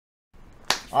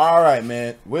All right,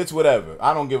 man. It's whatever.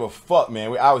 I don't give a fuck,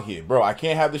 man. We're out here, bro. I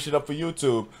can't have this shit up for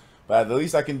YouTube, but the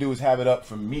least I can do is have it up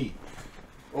for me.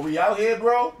 Are we out here,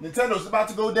 bro? Nintendo's about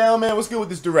to go down, man. What's good with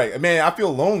this direct? Man, I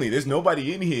feel lonely. There's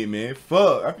nobody in here, man.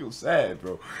 Fuck. I feel sad,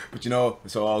 bro. But you know,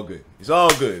 it's all good. It's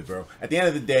all good, bro. At the end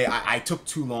of the day, I took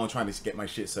too long trying to get my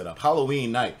shit set up.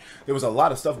 Halloween night, there was a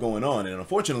lot of stuff going on, and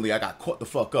unfortunately, I got caught the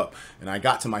fuck up, and I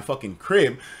got to my fucking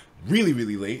crib really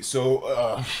late.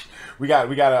 So we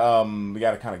gotta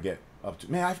kind of get up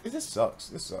to. Man, this sucks.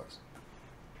 This sucks.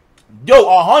 Yo,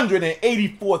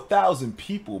 184,000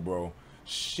 people, bro.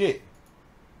 Shit.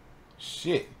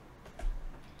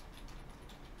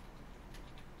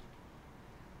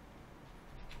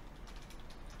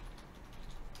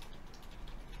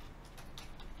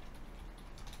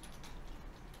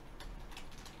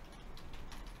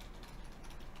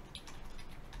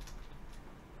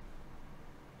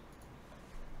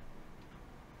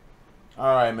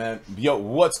 All right, man. Yo,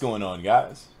 what's going on,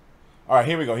 guys? All right,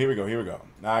 here we go.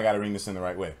 Now I got to ring this in the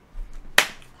right way.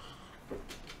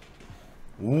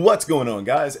 What's going on,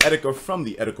 guys? Etika from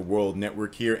the Etika World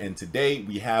Network here, and today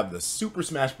we have the Super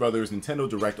Smash Bros. Nintendo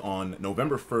Direct on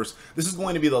November 1st. This is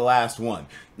going to be the last one.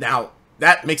 Now,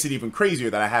 that makes it even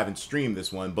crazier that I haven't streamed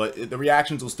this one, but the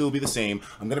reactions will still be the same.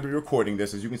 I'm going to be recording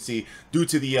this, as you can see, due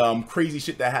to the crazy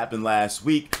shit that happened last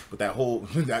week, but that whole,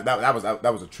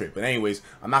 that was a trip. But anyways,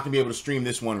 I'm not going to be able to stream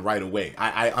this one right away.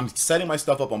 I'm setting my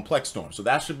stuff up on Plexstorm, so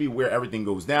that should be where everything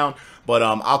goes down, but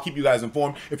I'll keep you guys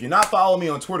informed. If you're not following me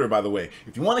on Twitter, by the way,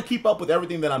 if you want to keep up with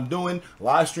everything that I'm doing,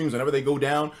 live streams whenever they go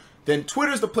down, then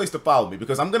Twitter's the place to follow me,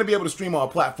 because I'm going to be able to stream on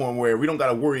a platform where we don't got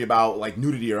to worry about like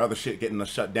nudity or other shit getting us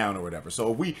shut down or whatever.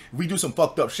 So if we do some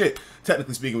fucked up shit,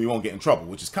 technically speaking, we won't get in trouble,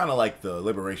 which is kind of like the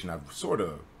liberation I'm sort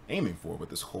of aiming for with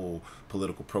this whole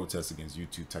political protest against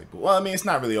YouTube type. But, well, I mean, it's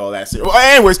not really all that serious. Well,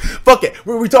 anyways, fuck it.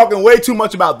 We're talking way too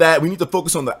much about that. We need to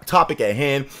focus on the topic at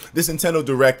hand. This Nintendo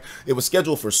Direct, it was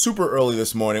scheduled for super early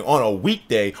this morning on a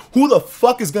weekday. Who the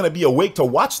fuck is going to be awake to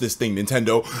watch this thing,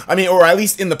 Nintendo? I mean, or at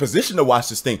least in the position to watch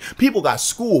this thing. People got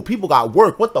school. People got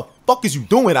work. What the fuck is you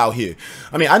doing out here?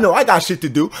 I mean, I know I got shit to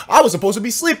do. I was supposed to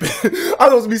be sleeping. I was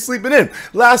supposed to be sleeping in.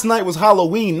 Last night was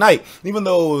Halloween night. Even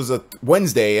though it was a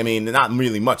Wednesday, I mean, not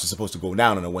really much is supposed to go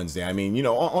down on a Wednesday. I mean, you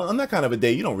know, on that kind of a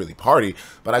day, you don't really party,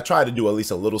 but I tried to do at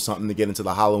least a little something to get into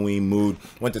the Halloween mood.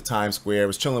 Went to Times Square,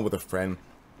 was chilling with a friend,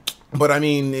 but I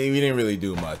mean, we didn't really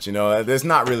do much, you know. There's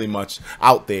not really much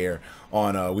out there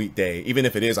on a weekday, even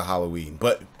if it is a Halloween,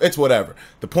 but it's whatever.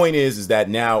 The point is that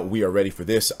now we are ready for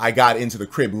this. I got into the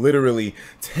crib literally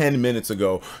 10 minutes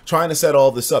ago trying to set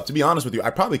all this up. To be honest with you, I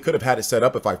probably could have had it set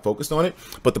up if I focused on it,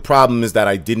 but the problem is that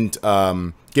I didn't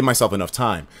give myself enough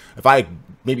time. If I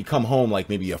maybe come home like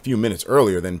maybe a few minutes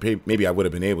earlier, then maybe I would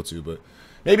have been able to, but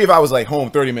maybe if I was like home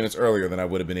 30 minutes earlier, then I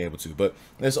would have been able to, but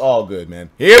it's all good,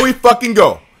 man. Here we fucking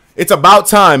go. It's about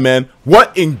time, man.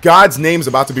 What in God's name is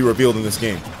about to be revealed in this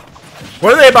game?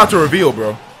 What are they about to reveal,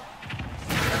 bro?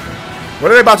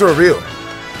 What are they about to reveal? All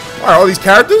right, all these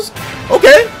characters?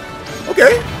 Okay.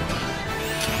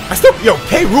 I still, yo,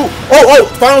 K. Rool. Oh,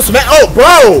 Final Smash. Oh,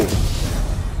 bro.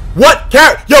 What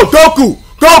character? Yo, Goku.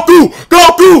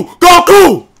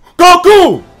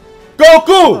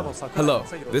 Hello,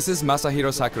 this is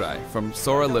Masahiro Sakurai from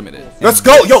Sora Limited. Let's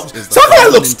go. Yo, Sakurai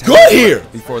looks good here.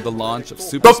 Before the launch of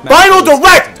Super Smash Final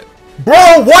Direct.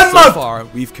 Bro, 1 month! So far,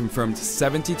 we've confirmed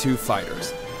 72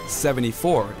 fighters.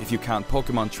 74 if you count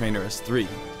Pokemon Trainer as 3.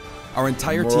 Our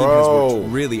entire team has worked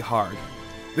really hard.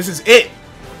 This is it!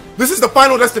 This is the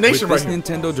final destination right here. With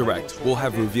this Nintendo Direct, we'll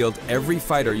have revealed every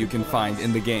fighter you can find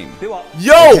in the game. Yo,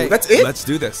 okay, that's it? Let's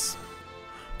do this.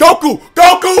 Goku!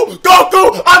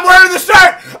 I'm wearing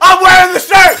the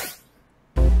shirt!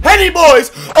 Henny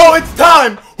boys! Oh, it's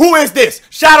time! Who is this?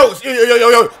 Shadows!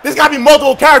 Yo. There's gotta be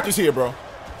multiple characters here, bro.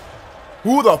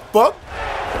 Who the fuck?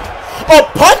 Oh,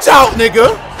 Punch Out,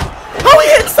 nigga! How he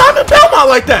hitting Simon Belmont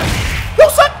like that? Yo,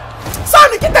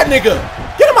 Simon, get that nigga!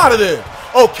 Get him out of there!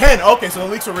 Oh, Ken. Okay, so the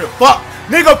leaks were real. Fuck,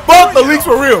 nigga, fuck, the leaks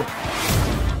were real.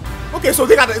 Okay, so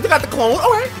they got the clone.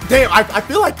 All right, damn. I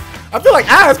feel like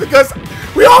ass because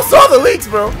we all saw the leaks,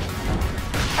 bro.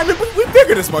 I mean, we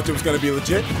figured as much it was gonna be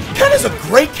legit. Ken is a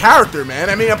great character, man.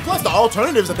 I mean, and plus the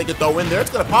alternatives that they could throw in there, it's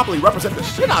gonna properly represent the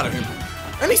shit out of him.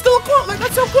 And he's still a clone. Like,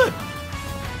 that's so good.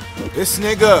 This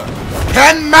nigga,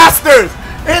 Ken Masters,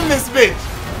 in this bitch.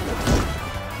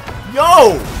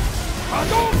 Yo,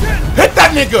 hit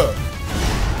that nigga.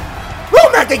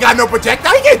 Romac ain't got no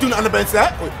projectile. He can't do nothing against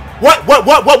that. What?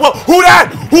 Who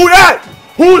that?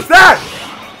 Who's that?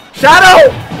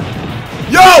 Shadow.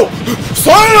 Yo,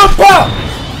 son of a pop.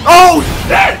 Oh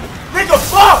shit, nigga,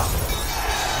 fuck.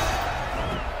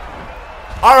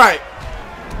 All right.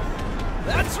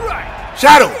 That's right.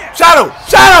 Shadow! Shadow!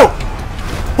 Shadow!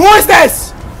 Who is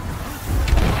this?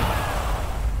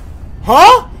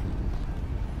 Huh?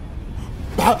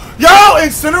 Yo,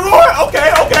 Incineroar?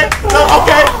 Okay, okay. No,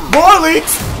 okay.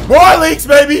 More leaks,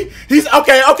 baby. He's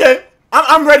okay, okay.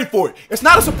 I'm ready for it. It's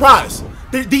not a surprise.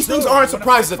 These things aren't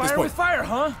surprises at this point. Fire,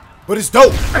 huh? But it's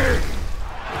dope.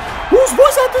 Whose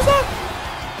voice actor's that?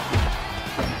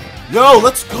 Yo,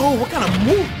 let's go. What kind of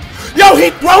move? Yo, he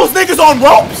throws niggas on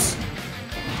ropes.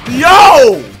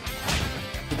 Yo!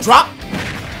 The drop?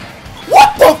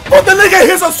 What the fuck? The nigga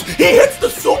hits us. He hits the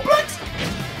suplex?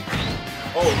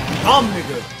 Oh, dumb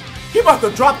nigga. He about to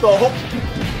drop the whole.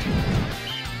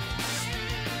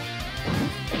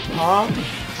 Huh?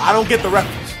 I don't get the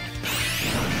reference.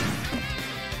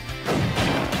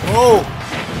 Bro,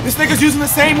 this nigga's using the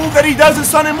same move that he does in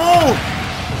Sun and Moon.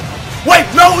 Wait,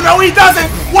 no, he doesn't.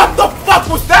 What the fuck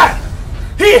was that?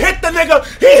 He hit the nigga.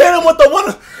 He hit him with the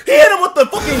one. He hit him with the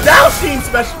fucking Dalshin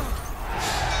special.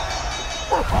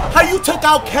 How you took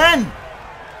out Ken?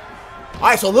 All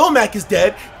right, so Lil Mac is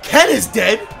dead. Ken is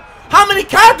dead. How many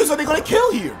characters are they gonna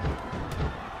kill here?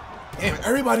 Damn,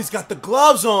 everybody's got the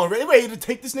gloves on, ready to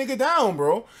take this nigga down,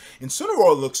 bro.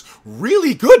 Incineroar looks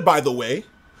really good, by the way.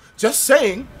 Just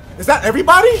saying. Is that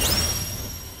everybody?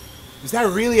 Is that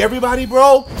really everybody,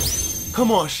 bro?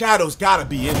 Come on, Shadow's gotta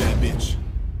be in that bitch.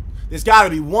 There's gotta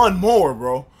be one more,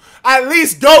 bro. At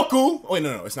least Goku. Oh, wait,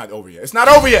 no, it's not over yet. It's not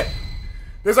over yet.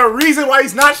 There's a reason why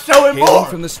he's not showing more. Hailing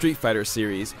from the Street Fighter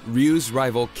series, Ryu's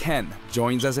rival Ken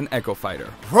joins as an Echo Fighter.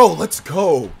 Bro, let's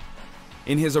go.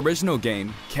 In his original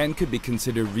game, Ken could be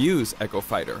considered Ryu's Echo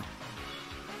Fighter.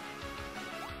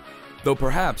 Though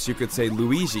perhaps you could say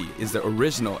Luigi is the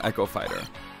original Echo Fighter.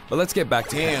 But let's get back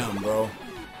to Ken. Damn, bro.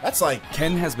 That's like...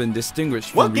 Ken has been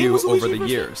distinguished from Ryu over the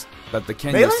years, but the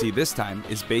Ken you'll see this time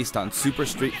is based on Super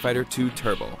Street Fighter 2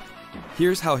 Turbo.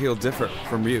 Here's how he'll differ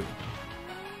from Ryu.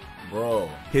 Bro.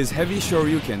 His heavy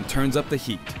Shoryuken turns up the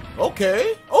heat.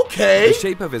 Okay, okay. The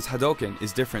shape of his Hadoken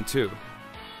is different too.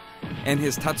 And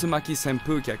his Tatsumaki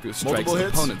Senpukyaku strikes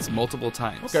opponents multiple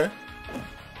times. Okay.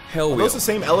 Hell Wheel. Are those the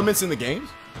same elements in the games?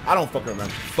 I don't fucking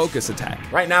remember. Focus attack.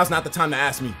 Right now's not the time to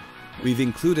ask me. We've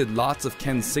included lots of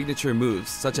Ken's signature moves,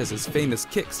 such as his famous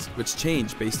kicks, which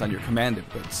change based on your command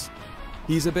inputs.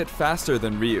 He's a bit faster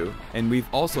than Ryu, and we've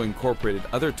also incorporated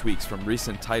other tweaks from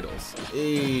recent titles.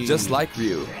 Hey. Just like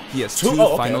Ryu, he has two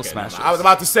final smashes. I was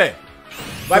about to say.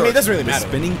 But I mean, it doesn't really the matter.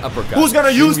 Spinning uppercut. Who's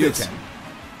gonna use this?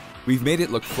 We've made it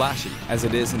look flashy, as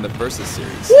it is in the Versus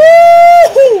series.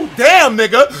 Woo! Damn,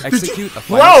 nigga! Execute a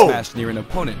final smash near an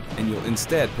opponent, and you'll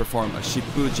instead perform a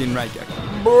Shippu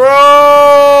Jinraigyaku.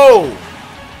 Bro!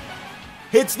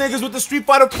 Hits niggas with the Street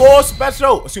Fighter 4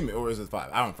 special. Excuse me, or is it 5?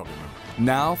 I don't fucking remember.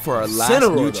 Now for our last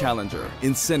new challenger,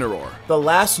 Incineroar. The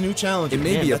last new challenger. It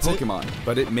may be a Pokemon,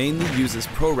 but it mainly uses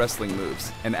pro wrestling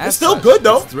moves, and as it's still such, good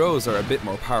though. Its throws are a bit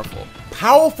more powerful.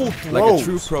 Powerful throws. Like a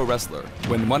true pro wrestler,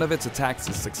 when one of its attacks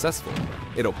is successful,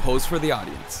 it'll pose for the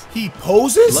audience. He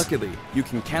poses? Luckily, you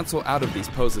can cancel out of these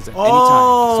poses at any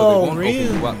time, so they won't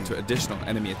open you up to additional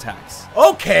enemy attacks.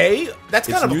 Okay, that's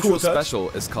kind of a cool touch. Its neutral special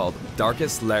is called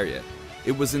Darkest Lariat.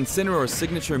 It was Incineroar's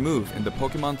signature move in the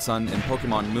Pokemon Sun and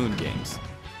Pokemon Moon games.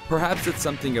 Perhaps it's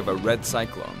something of a red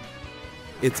cyclone.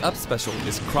 Its up special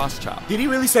is Cross Chop. Did he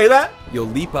really say that? You'll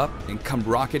leap up and come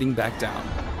rocketing back down.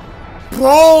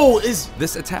 Bro,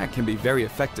 this attack can be very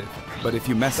effective, but if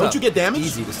you mess up, don't you get damaged?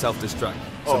 It's easy to self-destruct,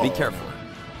 so be careful.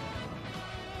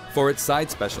 For its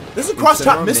side special, this is Cross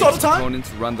Chop miss all the time?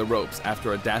 Opponents run the ropes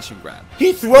after a dashing grab.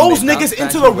 He throws niggas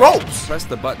into the ropes! Press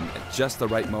the button at just the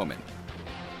right moment.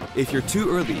 If you're too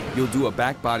early, you'll do a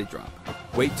back body drop.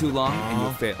 Wait too long and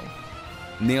you'll fail.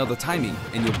 Nail the timing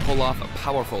and you'll pull off a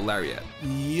powerful lariat.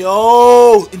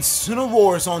 Yo,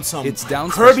 Incineroar is on some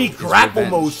Kirby grapple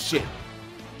mode shit.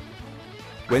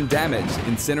 When damaged,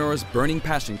 Incineroar's burning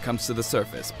passion comes to the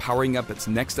surface, powering up its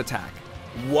next attack.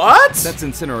 What? That's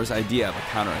Incineroar's idea of a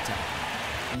counterattack.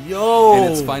 Yo.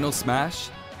 And its final smash,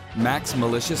 Max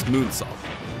Malicious Moonsault.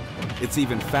 It's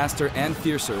even faster and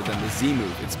fiercer than the Z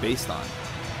move it's based on.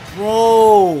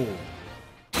 Bro.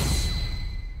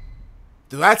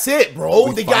 That's it,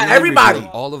 bro. They got everybody.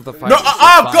 All of the fighters. No,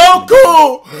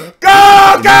 Goku!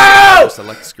 Go!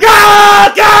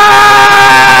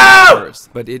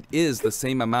 But it is the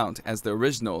same amount as the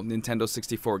original Nintendo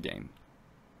 64 game.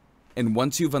 And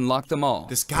once you've unlocked them all,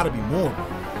 there's gotta be more.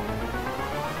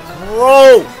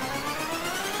 Bro!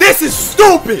 This is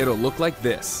stupid! It'll look like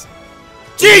this.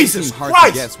 Jesus Christ!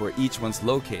 Hard to guess where each one's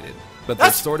located, but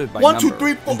they're sorted by number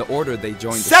in the order they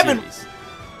joined the series.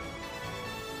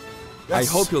 I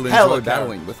hope you'll enjoy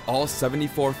battling with all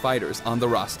 74 fighters on the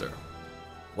roster.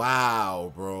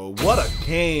 Wow, bro. What a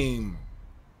game.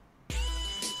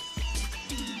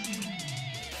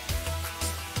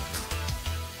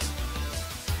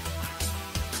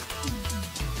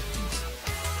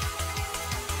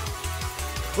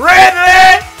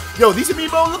 Ridley! Yo, these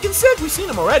amiibo looking sick. We've seen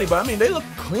them already, but I mean, they look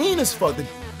clean as fuck. The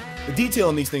detail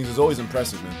in these things is always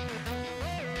impressive, man.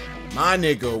 My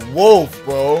nigga, Wolf,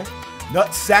 bro.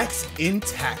 Nutsacks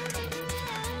intact.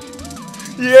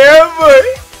 Yeah, buddy.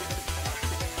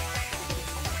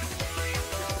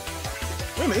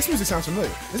 Wait a minute, this music sounds familiar.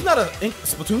 Isn't that a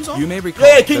Splatoon song? You may recall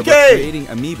yeah, that King we're K. creating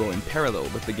amiibo in parallel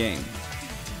with the game.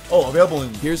 Oh, available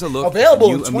in... Here's a look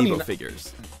available at new in amiibo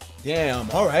figures. Damn,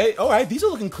 alright. These are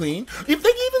looking clean. If they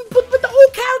even put the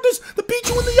old characters, the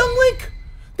Pichu and the young Link,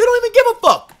 they don't even give a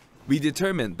fuck. We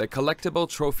determined that collectible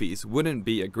trophies wouldn't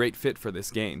be a great fit for this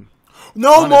game.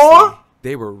 No Honestly, more?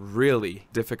 They were really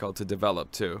difficult to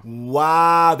develop too.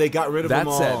 Wow, they got rid of them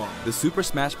all. That said, the Super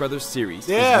Smash Bros. Series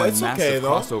yeah, is one it's massive okay,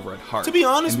 though. crossover at heart. To be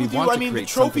honest and with we you, want I to mean, the create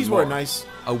trophies something were more, nice.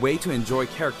 A way to enjoy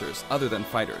characters other than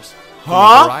fighters. From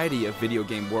Huh? a variety of video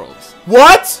game worlds.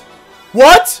 What?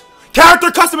 What? Character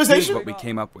customization? Here's what we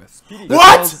came up with. They're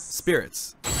What? called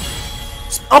spirits.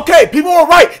 Okay, people were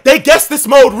right. They guessed this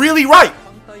mode really right.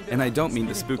 And I don't mean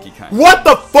the spooky kind. What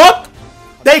the fuck?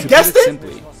 They To guessed put it it?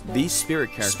 simply, these spirit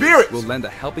characters Spirits. will lend a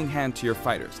helping hand to your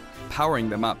fighters, powering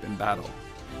them up in battle.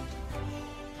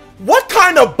 What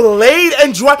kind of blade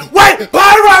and drive? Wait,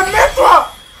 Pyramithra!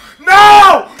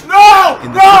 No! No!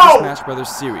 In the No! Super Smash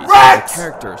Bros. Series, Rex! the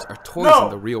characters are toys No! in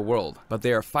the real world, but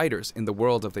they are fighters in the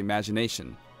world of the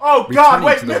imagination. Oh god, Returning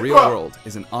wait, to the Mithra! real world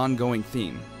is an ongoing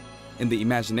theme. In the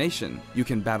imagination, you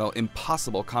can battle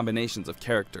impossible combinations of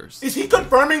characters. Is he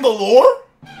confirming the lore?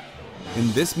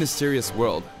 In this mysterious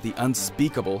world, the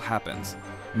unspeakable happens.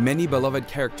 Many beloved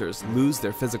characters lose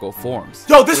their physical forms.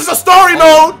 Yo, this is a story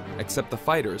All mode! except the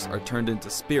fighters are turned into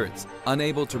spirits,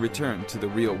 unable to return to the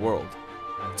real world.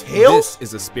 Tails? This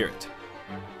is a spirit.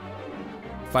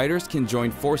 Fighters can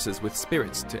join forces with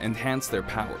spirits to enhance their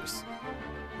powers.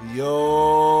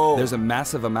 Yo. There's a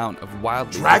massive amount of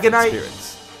wildly Dragonite? different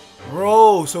spirits.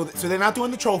 Bro, so they're not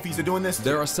doing the trophies, they're doing this.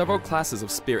 There are several classes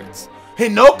of spirits.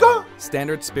 Hinoka?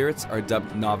 Standard spirits are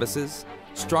dubbed novices.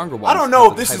 Stronger ones I don't know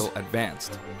have if the this title is...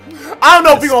 advanced. I don't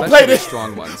know if we're gonna play Especially this,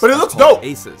 strong ones but it are looks called dope.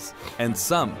 Aces, and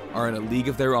some are in a league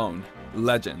of their own.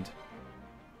 Legend.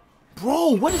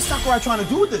 Bro, what is Sakurai trying to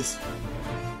do with this?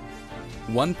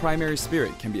 One primary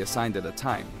spirit can be assigned at a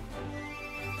time.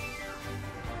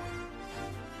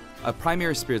 A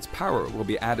primary spirit's power will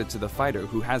be added to the fighter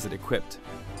who has it equipped.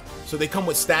 So they come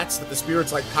with stats that the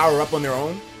spirits like power up on their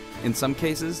own? In some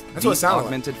cases, That's what it these sounded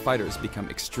augmented fighters become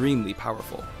extremely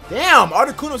powerful. Damn,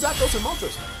 Articuno, Zapdos, and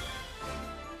Moltres.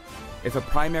 If a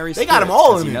primary They spirit got 'em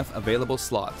all has in enough available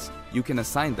slots, you can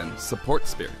assign them support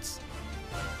spirits.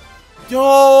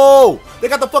 Yo, they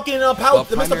got the fucking While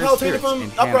the Mr. primary Palutator spirits from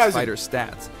enhance Uprising. fighter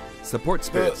stats, support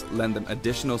spirits lend them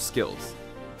additional skills.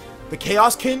 The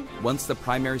Chaos King? Once the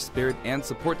primary spirit and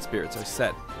support spirits are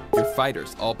set, your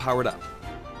fighters all powered up.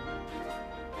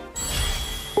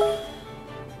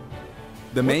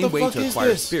 The main the way fuck to is acquire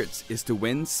this? spirits is to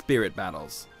win spirit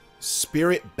battles.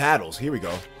 Spirit battles. Here we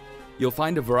go. You'll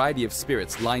find a variety of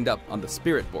spirits lined up on the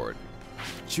spirit board.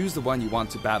 Choose the one you want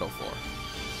to battle for.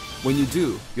 When you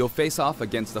do, you'll face off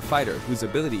against the fighter whose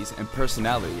abilities and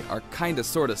personality are kinda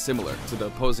sorta similar to the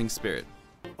opposing spirit.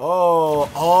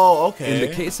 Oh, okay. In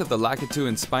the case of the Lakitu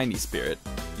and Spiny spirit,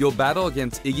 you'll battle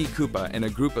against Iggy Koopa and a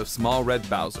group of small red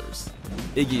Bowsers.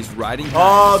 Iggy's riding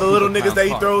high the as little Koopa niggas Clown that he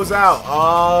Park. throws out.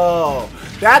 Oh,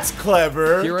 that's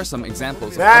clever. Here are some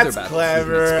examples of That's other battles you can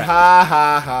clever. expect. Ha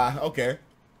ha ha. Okay.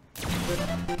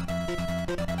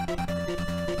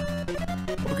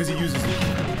 Because he uses it.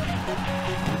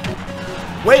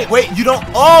 Wait, you don't.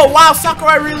 Oh, wow,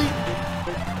 Sakurai really?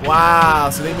 Wow,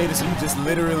 so they made it so you just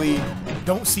literally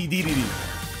don't see DDD.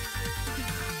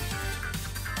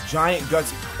 Giant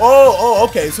guts. Oh,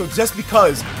 okay, so just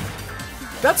because.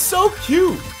 That's so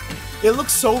cute. It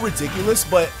looks so ridiculous,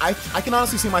 but I can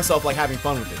honestly see myself like having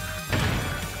fun with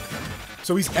it.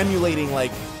 So he's emulating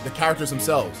like the characters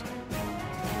themselves.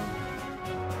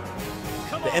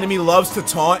 The enemy loves to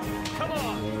taunt.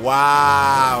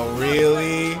 Wow,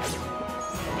 really?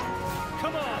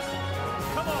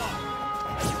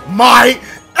 My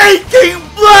aching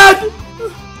blood!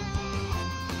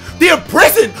 The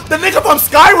imprisoned! The nigga from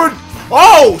Skyward!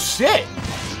 Oh, shit!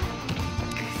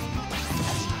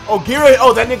 Oh, Gira,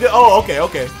 oh, that nigga, oh,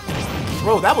 okay.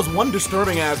 Bro, that was one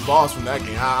disturbing ass boss from that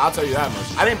game, I'll tell you that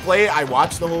much. I didn't play it, I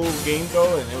watched the whole game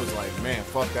though, and it was like, man,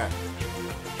 fuck that.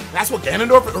 That's what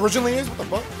Ganondorf originally is? What the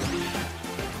fuck?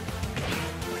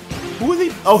 Who is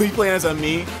he? Oh, he playing as a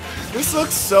me? This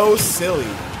looks so silly.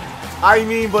 I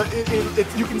mean, but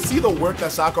you can see the work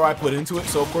that Sakurai put into it,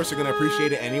 so of course you're gonna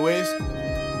appreciate it anyways.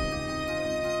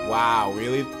 Wow,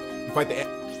 really? You fight the...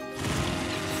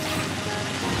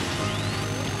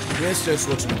 This just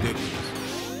looks ridiculous.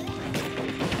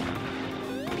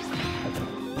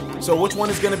 So which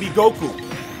one is going to be Goku?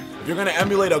 If you're going to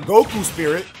emulate a Goku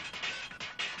spirit,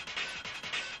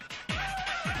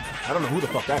 I don't know who the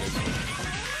fuck that is.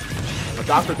 But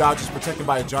Dr. Dodge is protected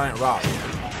by a giant rock.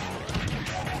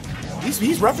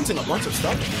 He's referencing a bunch of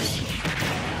stuff in this.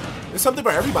 There's something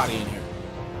for everybody in here.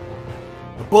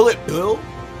 The Bullet Bill?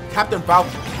 Captain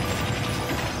Falcon.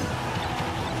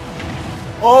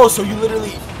 Oh, so you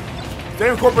literally...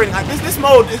 They're incorporating... This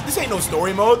mode, this ain't no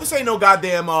story mode. This ain't no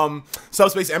goddamn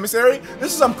Subspace Emissary.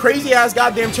 This is some crazy-ass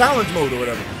goddamn challenge mode or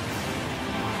whatever.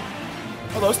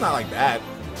 Although it's not like that.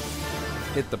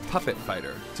 Hit the Puppet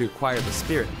Fighter to acquire the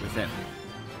spirit within.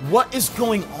 What is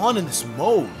going on in this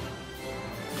mode?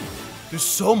 There's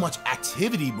so much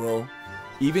activity, bro.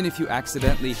 Even if you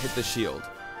accidentally hit the shield,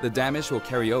 the damage will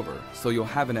carry over, so you'll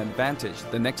have an advantage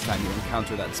the next time you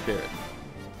encounter that spirit.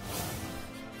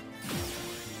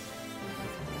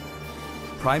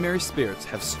 Primary spirits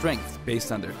have strength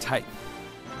based on their type.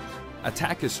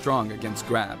 Attack is strong against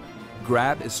grab,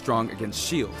 grab is strong against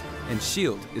shield, and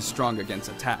shield is strong against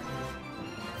attack.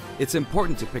 It's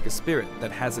important to pick a spirit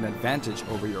that has an advantage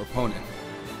over your opponent.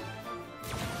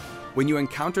 When you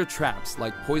encounter traps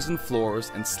like poison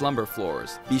floors and slumber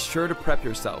floors, be sure to prep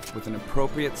yourself with an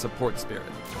appropriate support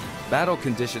spirit. Battle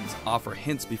conditions offer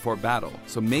hints before battle,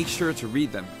 so make sure to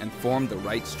read them and form the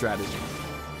right strategy.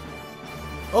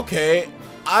 Okay,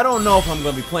 I don't know if I'm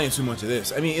going to be playing too much of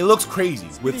this. I mean, it looks crazy.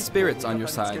 With spirits on your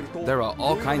side, there are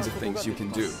all kinds of things you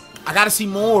can do. I gotta see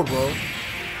more, bro.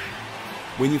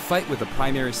 When you fight with a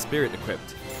primary spirit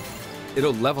equipped,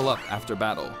 it'll level up after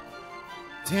battle.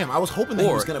 Damn, I was hoping that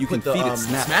he was going to put the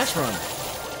Smash Run.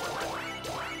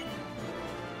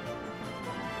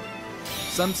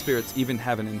 Some spirits even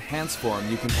have an enhanced form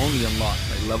you can only unlock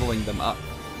by leveling them up.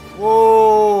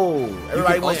 Whoa! You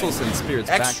can also send spirits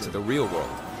back to the real world.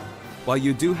 While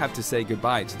you do have to say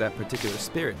goodbye to that particular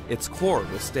spirit, its core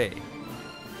will stay.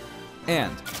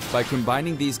 And by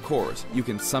combining these cores, you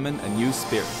can summon a new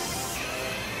spirit.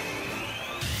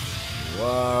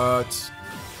 What?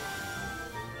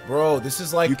 Bro, this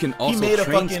is like... You can also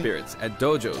train spirits at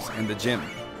dojos and the gym.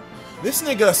 This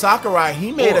nigga Sakurai,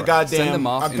 he made a goddamn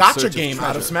gacha game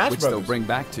out of Smash Brothers. Which they'll bring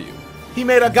back to you. He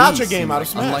made a gacha game out of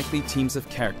Smash. Unlikely teams of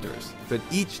characters, but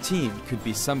each team could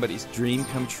be somebody's dream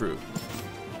come true.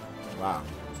 Wow.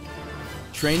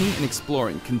 Training and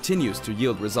exploring continues to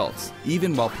yield results,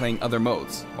 even while playing other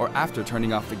modes, or after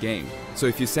turning off the game. So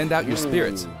if you send out your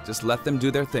spirits, just let them do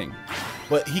their thing.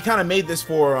 But he kind of made this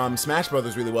for Smash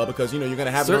Brothers really well because, you know, you're going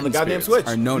to have it on the goddamn Switch.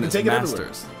 Are known as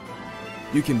masters.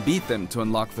 You can beat them to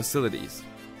unlock facilities.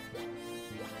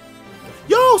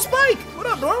 Yo, Spike! What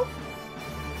up, bro?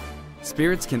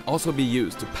 Spirits can also be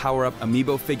used to power up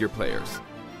amiibo figure players.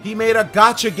 He made a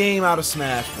gacha game out of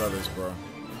Smash Brothers, bro.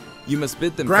 You must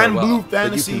bid them Grand farewell, Blue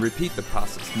Fantasy. but you can repeat the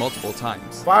process multiple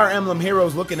times. Fire Emblem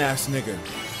Heroes looking ass nigga.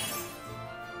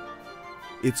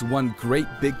 It's one great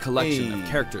big collection of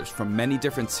characters from many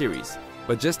different series,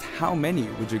 but just how many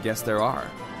would you guess there are?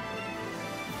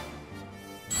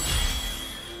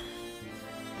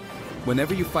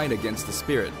 Whenever you fight against the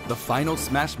spirit, the final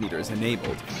smash meter is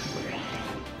enabled.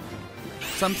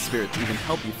 Some spirits even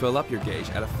help you fill up your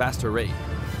gauge at a faster rate.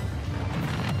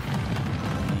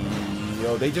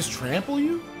 Yo, they just trample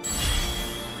you?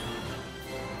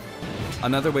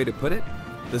 Another way to put it,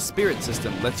 the spirit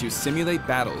system lets you simulate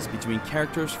battles between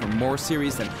characters from more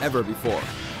series than ever before.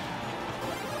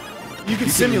 You can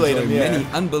simulate them, yeah. Many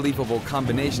unbelievable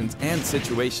combinations and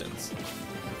situations.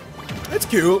 That's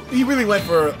cute. He really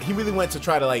went to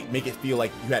try to like make it feel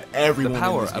like you had everyone. The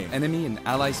power in this game. of enemy and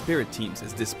ally spirit teams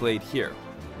is displayed here.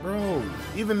 Bro,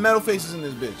 even Metal Face is in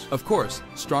this bitch. Of course,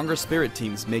 stronger spirit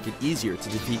teams make it easier to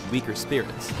defeat weaker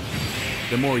spirits.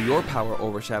 The more your power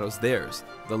overshadows theirs,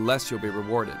 the less you'll be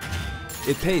rewarded.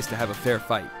 It pays to have a fair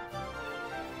fight.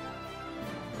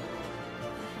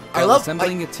 While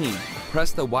assembling a team,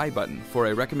 press the Y button for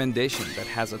a recommendation that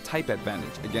has a type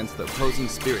advantage against the opposing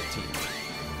spirit team.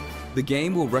 The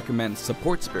game will recommend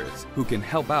support spirits who can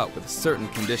help out with certain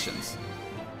conditions.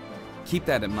 Keep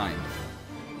that in mind.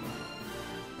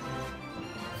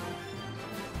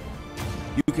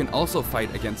 You can also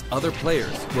fight against other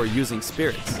players who are using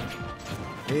spirits.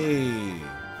 Hey.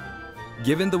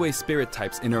 Given the way spirit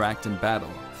types interact in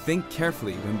battle, think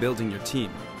carefully when building your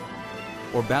team.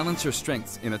 Or balance your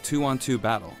strengths in a 2-on-2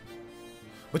 battle.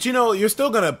 But you know, you're still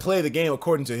gonna play the game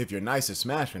according to if you're nice at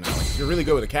Smash or not. Like, if you're really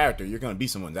good with a character, you're gonna beat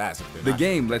someone's ass if they're The not.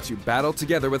 game lets you battle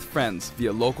together with friends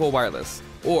via local wireless,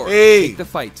 or take the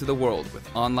fight to the world with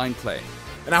online play.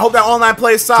 And I hope that online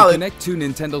play is To solid. connect two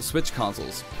Nintendo Switch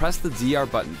consoles, press the DR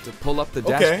button to pull up the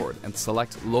Okay. dashboard and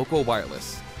select local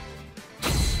wireless.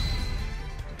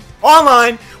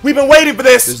 Online. We've been waiting for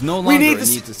this. There's no we longer need a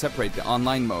to need to separate the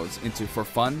online modes into for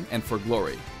fun and for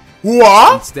glory.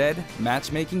 What? Instead,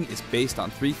 matchmaking is based on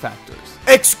 3 factors.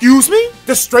 Excuse me?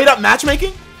 Just straight up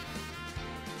matchmaking?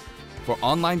 For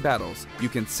online battles, you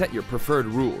can set your preferred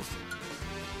rules.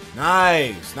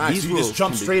 Nice. Nice. These You rules just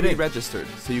jump can straight be in. pre-registered,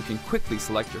 so you can quickly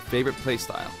select your favorite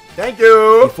playstyle. Thank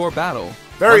you. Before battle,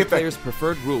 Very one effective. player's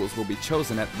preferred rules will be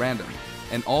chosen at random,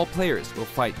 and all players will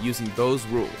fight using those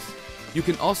rules. You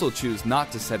can also choose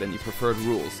not to set any preferred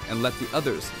rules and let the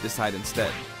others decide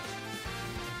instead.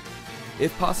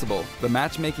 If possible, the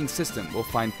matchmaking system will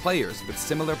find players with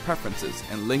similar preferences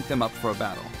and link them up for a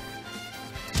battle.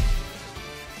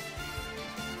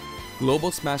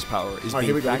 Global Smash Power is Alright, being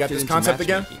here we go. We got factored this into concept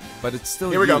again? matchmaking, but it's still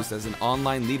Here we go. used as an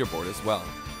online leaderboard as well.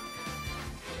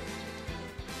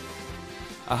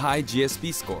 A high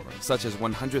GSP score, such as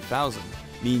 100,000,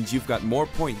 means you've got more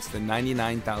points than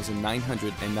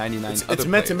 99,999 other It's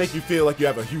meant to players. make you feel like you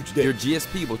have a huge dick. Your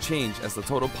GSP will change as the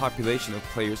total population of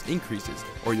players increases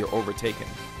or you're overtaken.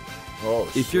 Oh,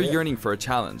 If you're shit. yearning for a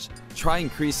challenge, try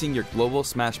increasing your global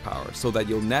smash power so that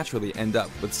you'll naturally end up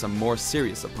with some more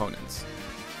serious opponents.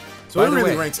 So By it the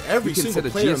really way, ranks every you can single set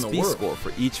a player in the GSP world. score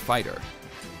for each fighter.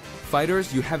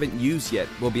 Fighters you haven't used yet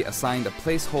will be assigned a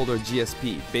placeholder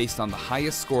GSP based on the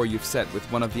highest score you've set with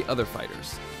one of the other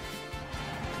fighters.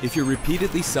 If you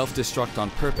repeatedly self-destruct on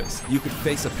purpose, you could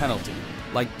face a penalty,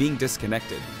 like being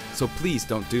disconnected, so please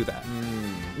don't do that.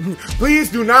 Please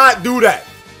do not do that.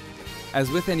 As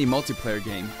with any multiplayer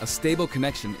game, a stable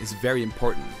connection is very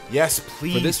important. Yes,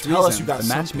 please For this tell us reason, you got the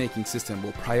something. matchmaking system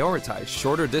will prioritize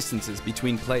shorter distances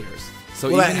between players. So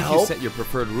Will that even if help? you set your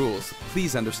preferred rules,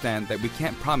 please understand that we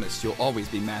can't promise you'll always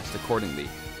be matched accordingly.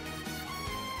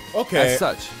 Okay. As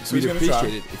such, So we'd he's gonna try.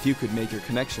 appreciate it if you could make your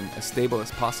connection as stable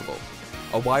as possible.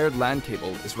 A wired LAN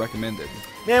cable is recommended.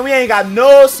 Man, we ain't got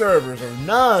no servers or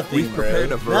nothing. We've prepared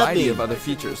bro. a variety Nothing. of other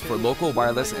features for local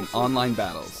wireless and online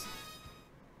battles.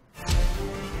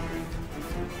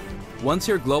 Once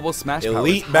your global Smash power is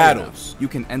Elite high battles. enough, you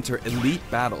can enter elite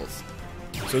battles.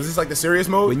 So is this like the serious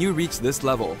mode? When you reach this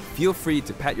level, feel free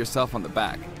to pat yourself on the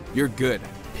back. You're good,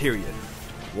 period.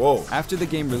 Whoa. After the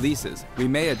game releases, we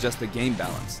may adjust the game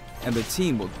balance, and the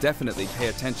team will definitely pay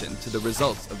attention to the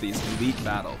results of these elite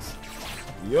battles.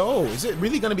 Yo, is it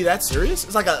really gonna be that serious?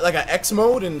 It's like a X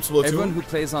mode in Splatoon. Everyone who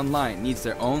plays online needs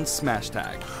their own Smash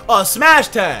tag. Oh, Smash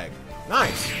Tag.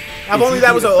 Nice. If If only you that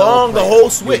beat was a fellow along the player, whole You'll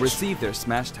Switch. receive their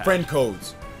Smash tag. Friend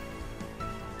codes.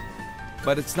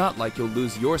 But it's not like you'll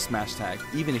lose your Smash tag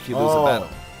even if you lose Oh. a battle.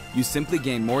 You simply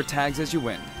gain more tags as you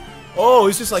win. Oh,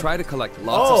 it's just like. Try to collect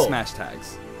lots Oh. of Smash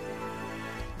tags.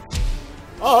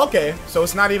 Oh, okay. So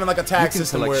it's not even like a You tag can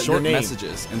system where select your short name.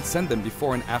 messages and send them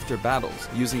before and after battles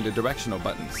using the directional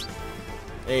buttons.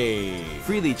 Hey.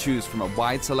 Freely choose from a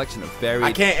wide selection of varied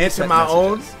I can't enter preset my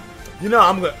own. messages. You know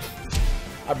I'm gonna.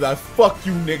 I'll be like, fuck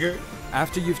you, nigga.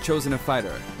 After you've chosen a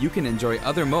fighter, you can enjoy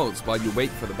other modes while you wait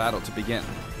for the battle to begin.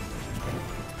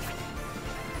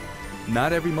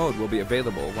 Not every mode will be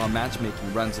available while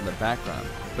matchmaking runs in the background,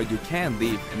 but you can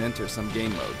leave and enter some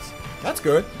game modes. That's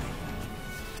good.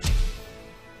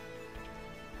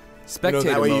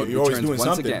 Spectator way mode you're always returns doing once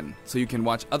something. again, so you can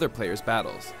watch other players'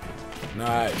 battles.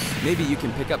 Nice. Maybe you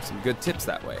can pick up some good tips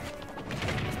that way.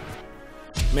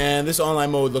 Man, this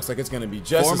online mode looks like it's gonna be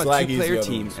just Form as a laggy as two-player the other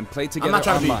team ones. and play together not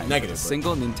trying to be online negative, with a but-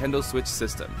 single Nintendo Switch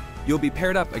system. You'll be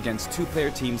paired up against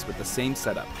two-player teams with the same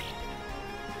setup.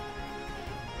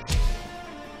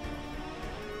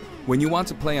 When you want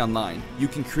to play online, you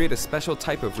can create a special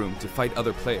type of room to fight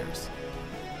other players.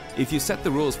 If you set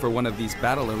the rules for one of these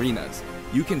battle arenas,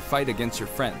 you can fight against your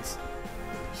friends.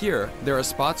 Here, there are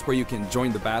spots where you can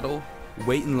join the battle,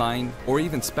 wait in line, or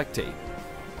even spectate.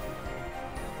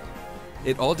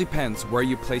 It all depends where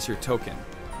you place your token.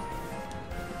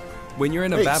 When you're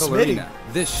in a Wait, battle Smitty. arena,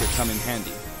 this should come in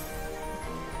handy.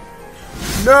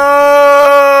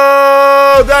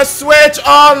 No, the Switch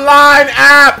Online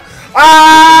app.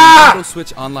 Ah! Nintendo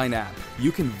Switch Online app,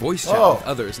 you can voice chat Oh. with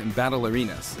others in battle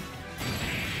arenas. It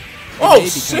Oh, may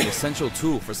become shit. an essential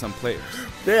tool for some players.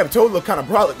 Damn, Toad look kind of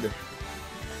brolic there.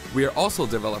 We are also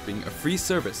developing a free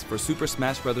service for Super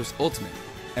Smash Bros. Ultimate,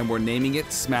 and we're naming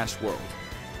it Smash World.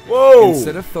 Whoa.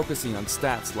 Instead of focusing on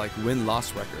stats like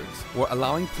win-loss records, we're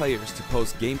allowing players to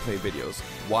post gameplay videos,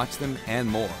 watch them, and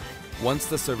more. Once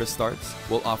the service starts,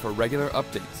 we'll offer regular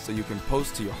updates so you can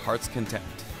post to your heart's content.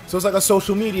 So it's like a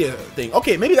social media thing.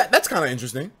 Okay, maybe that's kind of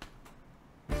interesting.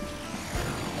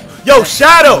 Yo, I'd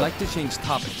Shadow. like to change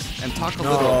topics and talk a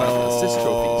little about the assist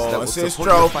trophies that will assist support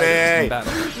your fighters trophy. in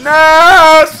battle.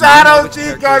 No, Shadow which G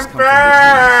characters come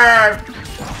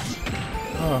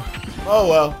confirmed. Oh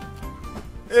well.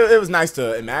 It was nice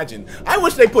to imagine. I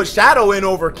wish they put Shadow in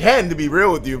over Ken, to be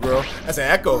real with you, bro. That's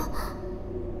an Echo. Wait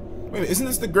a minute, isn't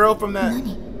this the girl from that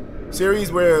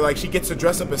series where like she gets to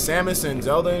dress up as Samus and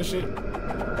Zelda and shit?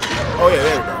 Oh yeah,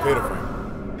 there we go. Fatal Frame.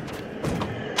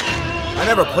 I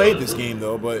never played this game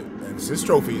though, but this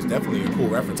trophy is definitely a cool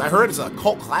reference. I heard it's a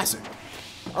cult classic.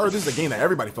 I heard this is a game that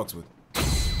everybody fucks with.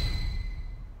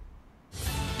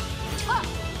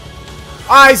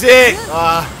 Isaac!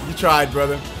 You tried,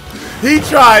 brother. He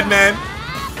tried, man.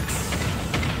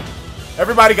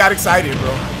 Everybody got excited,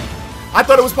 bro. I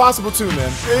thought it was possible too,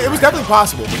 man. It was definitely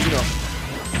possible, but you know.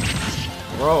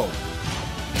 Bro.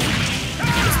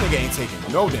 This nigga ain't taking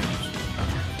no damage.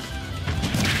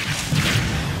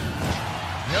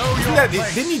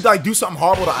 Didn't he like do something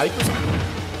horrible to Ike or something?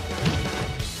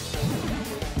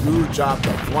 Good job,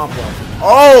 though. Womp womp.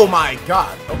 Oh my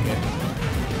god. Okay.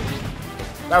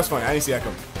 That was funny. I didn't see that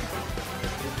coming.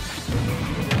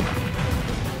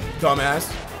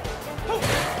 Dumbass.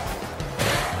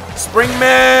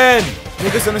 Springman!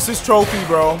 Niggas an assist trophy,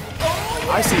 bro.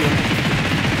 I see him.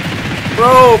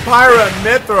 Bro, Pyra and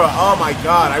Mithra. Oh my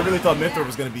god. I really thought Mithra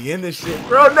was gonna be in this shit.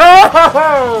 Bro,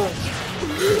 no!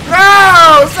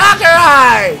 No!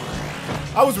 Sakurai!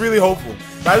 I was really hopeful.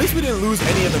 But at least we didn't lose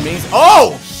any of the main.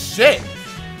 Oh, shit!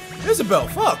 Isabel,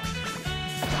 fuck.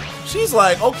 She's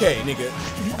like, okay, nigga.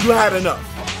 You had enough.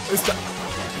 It's the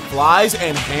flies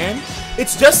and hand?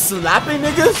 It's just slapping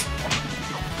niggas?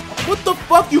 What the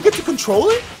fuck? You get to control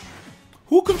it?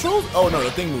 Who controls? Oh no,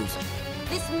 the thing moves.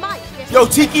 This might get Yo,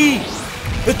 Tiki!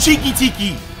 The cheeky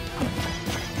Tiki!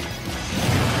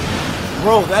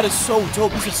 Bro, that is so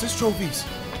dope. These assist trophies.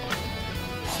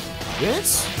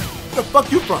 Vince? Where the fuck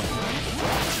you from?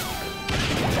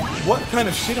 What kind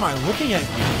of shit am I looking at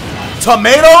here?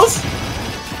 Tomatoes?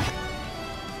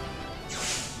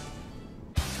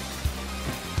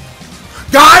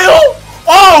 Guile?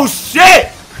 Oh shit!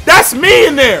 That's me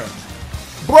in there!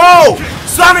 Bro!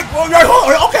 Sonic.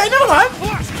 Okay, never mind.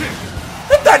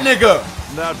 Hit that nigga!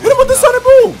 Hit him with the Sonic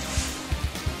Boom!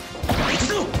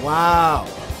 Wow.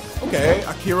 Okay,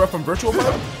 Akira from Virtual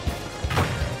Fighter?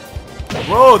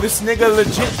 Bro, this nigga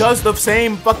legit does the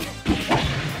same fucking.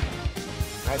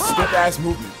 That stiff ass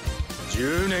movement.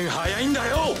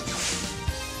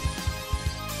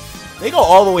 They go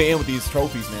all the way in with these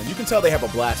trophies, man. You can tell they have a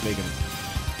blast making them.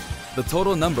 The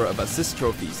total number of assist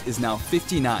trophies is now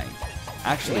 59.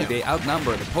 Actually, Damn. they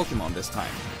outnumber the Pokemon this time.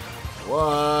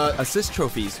 What? Assist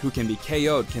trophies who can be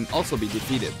KO'd can also be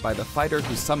defeated by the fighter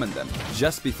who summoned them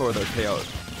just before they're KO'd.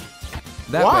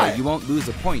 That Why? way, you won't lose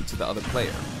a point to the other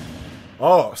player.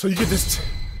 Oh, so you could just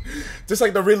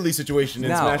like the Ridley situation in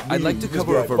Now, Smash Bros. I'd like to Just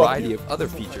cover be a like, fuck variety you. of other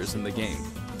features in the game.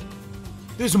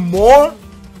 There's more?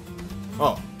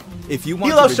 Oh. If you want He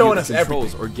to loves review showing the us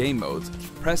controls everything. or game modes,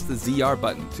 press the ZR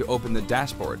button to open the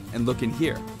dashboard and look in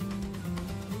here.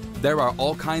 There are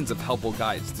all kinds of helpful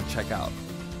guides to check out.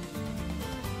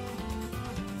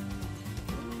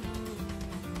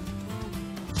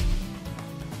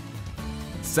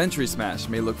 Sentry Smash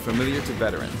may look familiar to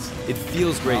veterans. It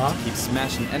feels great to keep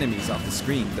smashing enemies off the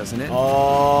screen, doesn't it?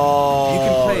 Oh. You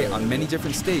can play on many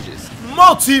different stages.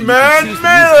 Multi-man You can choose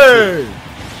melee!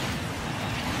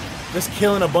 Just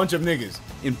killing a bunch of niggas.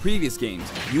 In previous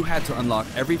games, you had to unlock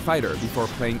every fighter before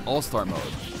playing All-Star mode,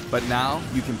 but now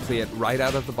you can play it right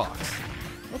out of the box.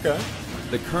 Okay.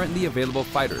 The currently available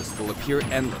fighters will appear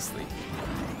endlessly.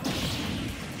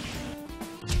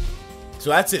 So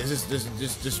that's it.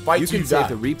 Just fight You till can you save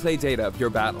die. the replay data of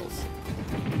your battles.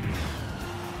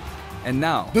 And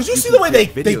now, Did you see can the way they-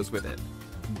 create videos with it.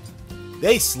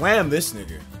 They slam this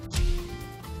nigga.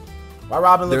 Why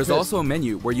Robin look There's pissed? also a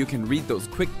menu where you can read those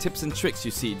quick tips and tricks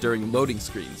you see during loading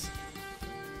screens.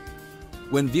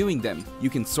 When viewing them, you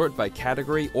can sort by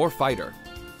category or fighter.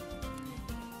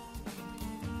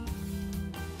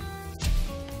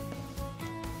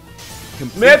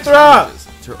 Complete Mithra! challenges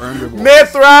to earn rewards.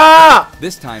 Mithra!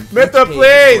 This time, Mithra, each page is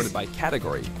please! sorted by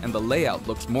category, and the layout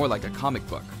looks more like a comic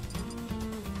book.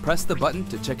 Press the button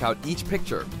to check out each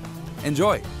picture.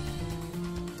 Enjoy!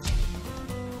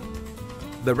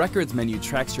 The Records menu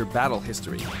tracks your battle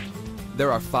history.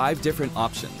 There are 5 different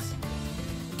options.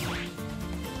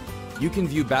 You can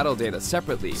view battle data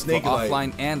separately Snake for light.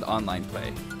 offline and online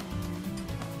play.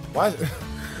 Why? Is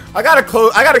I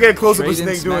gotta get close up Trade with in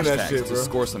Snake doing smash that tags shit, to bro.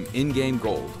 score some in-game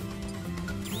gold.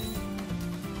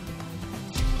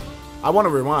 I want to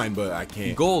rewind, but I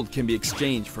can't. Gold can be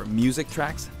exchanged for music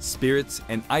tracks, spirits,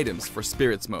 and items for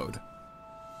spirits mode.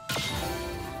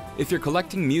 If you're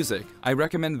collecting music, I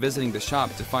recommend visiting the shop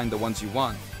to find the ones you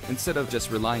want, instead of just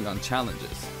relying on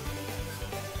challenges.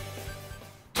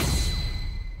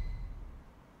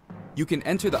 You can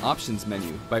enter the options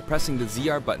menu by pressing the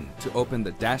ZR button to open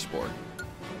the dashboard.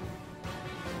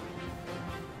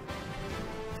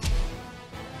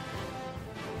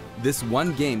 This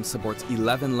one game supports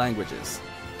 11 languages.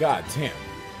 God damn.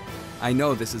 I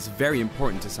know this is very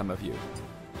important to some of you.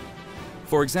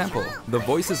 For example, the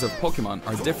voices of Pokemon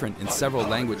are different in several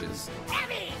languages.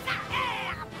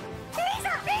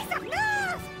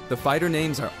 The fighter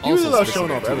names are also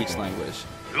specific to each language.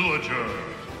 Villager.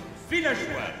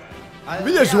 Villageois.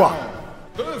 Villageois.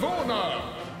 Bewohner.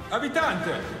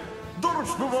 Habitante.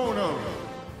 Dorfbewohner.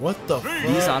 What the fuck?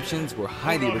 These options were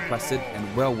highly requested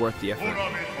and well worth the effort.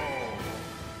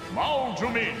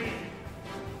 Maljumin.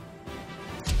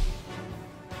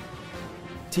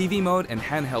 TV mode and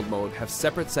handheld mode have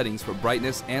separate settings for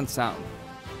brightness and sound.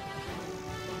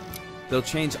 They'll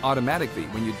change automatically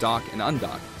when you dock and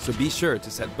undock, so be sure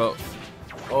to set both.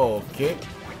 Okay.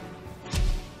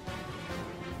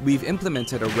 We've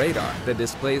implemented a radar that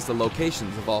displays the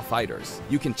locations of all fighters.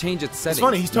 You can change its settings. It's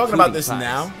funny, he's talking about this class.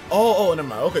 now. Oh, never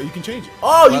mind. Okay, you can change it.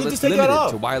 Oh, you While can it's just take that limited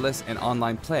off. to wireless and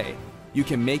online play, you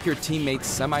can make your teammates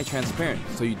semi-transparent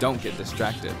so you don't get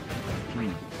distracted.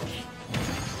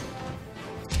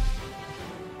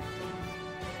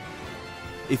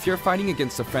 If you're fighting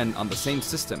against a friend on the same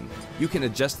system, you can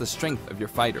adjust the strength of your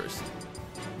fighters.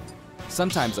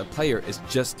 Sometimes a player is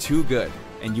just too good,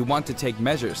 and you want to take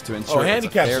measures to ensure it's a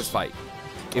handicap fair system. fight.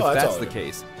 If that's that's all the it is.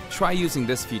 case, try using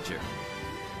this feature.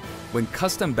 When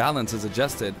custom balance is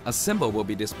adjusted, a symbol will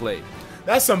be displayed.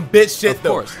 That's some bitch shit, Of though.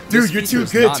 course, Dude, this you're feature too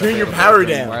is good. not Turn your available power during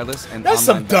down. wireless and That's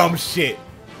some online dumb battles. shit.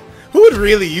 Who would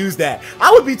really use that?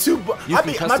 I would be too. You I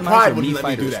can mean, my customize pride your wouldn't Mii let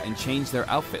me do fighters that. and change their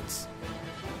outfits.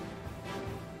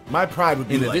 My pride would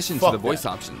be In like, addition to fuck the voice that.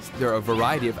 options, there are a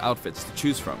variety of outfits to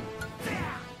choose from.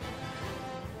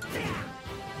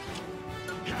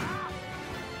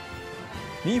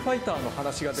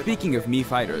 Speaking of Mii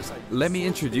fighters, let me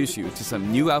introduce you to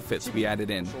some new outfits we added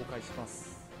in.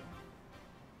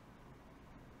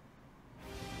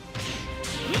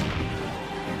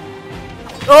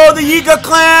 Oh, the Yiga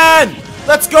clan!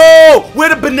 Let's go!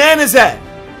 Where the bananas at?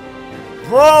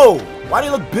 Bro, why do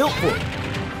they look built for?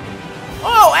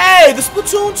 Oh, hey, the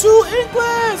Splatoon 2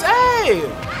 Inklings! Hey!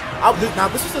 Now,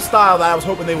 this is the style that I was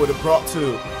hoping they would have brought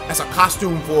to as a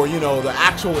costume for, you know, the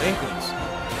actual Inklings.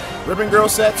 Ribbon Girl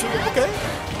set too, okay.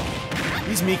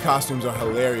 These Mii costumes are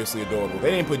hilariously adorable.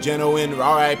 They didn't put Geno in.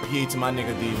 R.I.P. to my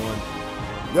nigga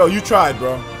D1. Yo, you tried,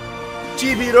 bro.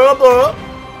 Chibi Robo.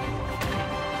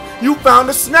 You found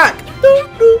a snack.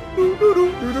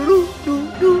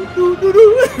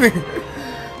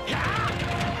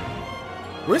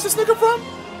 Where's this nigga from?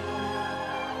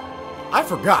 I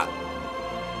forgot.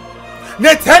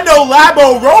 Nintendo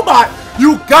Labo Robot?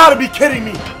 You gotta be kidding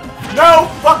me. No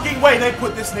fucking way they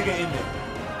put this nigga in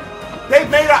there. They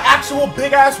made an actual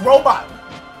big ass robot.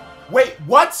 Wait,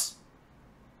 what?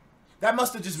 That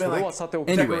must have just been like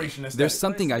Anyway, decoration aesthetic. there's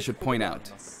something I should point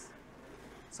out.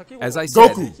 As I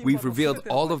said, Goku. we've revealed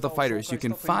all of the fighters you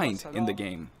can find in the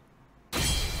game.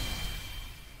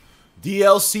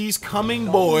 DLC's coming,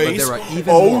 boys. But there are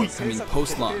even more coming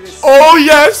post-launch. Oh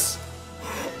yes!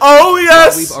 Oh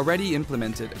yes! We've already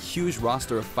implemented a huge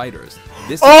roster of fighters.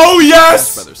 This Oh, is the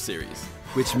yes! Smash Brothers series,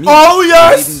 which means Oh,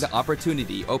 yes! we're leaving the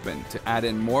opportunity open to add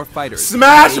in more fighters.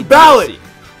 Smash in Ballot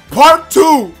DLC. Part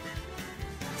 2.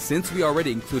 Since we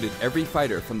already included every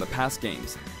fighter from the past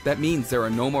games, that means there are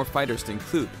no more fighters to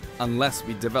include unless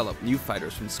we develop new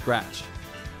fighters from scratch.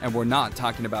 And we're not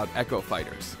talking about Echo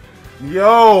fighters.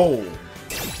 Yo!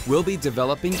 We'll be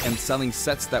developing and selling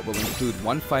sets that will include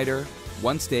one fighter,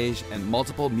 one stage, and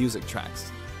multiple music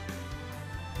tracks.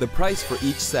 The price for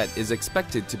each set is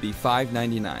expected to be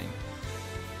 $5.99.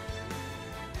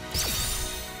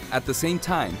 At the same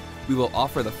time, we will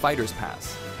offer the Fighters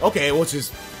Pass. Okay, which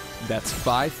is That's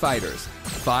 5 fighters,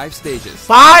 5 stages.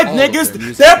 5 all of their niggas?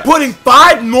 music They're tracks. putting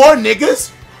 5 more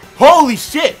niggas? Holy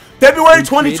shit! February In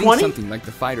creating 2020? something like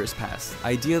the Fighters Pass,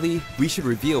 ideally, we should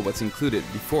reveal what's included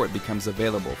before it becomes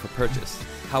available for purchase.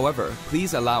 However,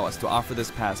 please allow us to offer this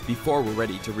pass before we're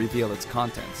ready to reveal its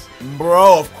contents.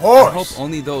 Bro, of I course. hope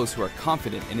only those who are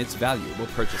confident in its value will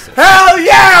purchase it. Hell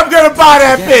yeah, I'm gonna buy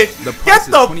that Again, bitch! the Get price is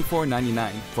the...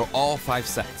 $24.99 for all 5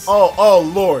 sets.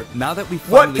 Oh lord. Now that we've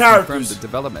What finally confirmed characters? the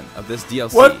development of this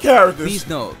DLC, What characters? please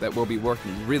know that we'll be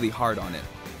working really hard on it.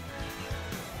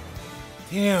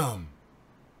 Damn.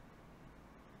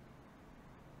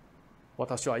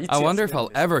 I wonder if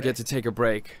I'll ever get to take a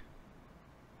break.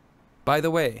 By the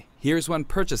way, Here's one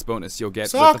purchase bonus you'll get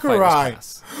with the Sakurai.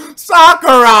 Fighter's Pass.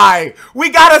 Sakurai! We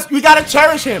gotta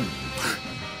cherish him.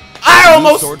 I New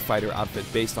almost sword fighter outfit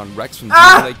based on Rex from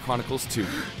Xenoblade Chronicles 2.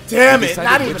 Damn We it! decided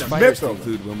Not which even a fighters to myth.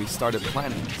 include when we started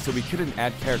planning, so we couldn't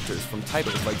add characters from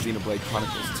titles like Xenoblade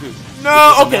Chronicles 2. No, which was okay,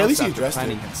 at announced least he after addressed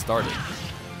planning it. had started.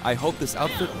 I hope this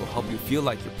outfit will help you feel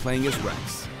like you're playing as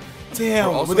Rex. Damn.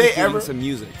 We're also Would they including ever? some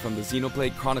music from the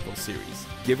Xenoblade Chronicles series.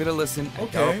 Give it a listen at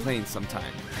Okay. our Plains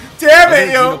sometime. Damn Other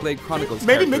it, yo. Xenoblade Chronicles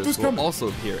Maybe Mick characters was will coming. also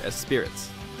appear as spirits.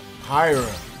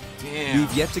 Pyra. Damn.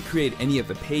 We've yet to create any of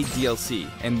the paid DLC,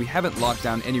 and we haven't locked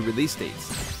down any release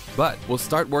dates. But we'll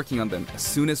start working on them as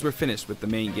soon as we're finished with the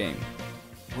main game.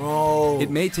 Bro.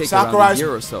 It may take around a Sakurai's-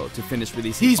 year or so to finish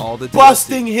releasing He's all the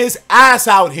busting DLC. his ass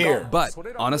out here. But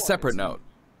on a separate note,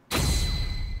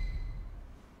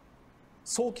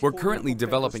 we're currently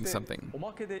developing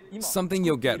something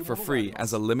you'll get for free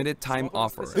as a limited time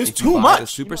offer There's if too you buy much. the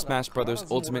Super Smash Bros.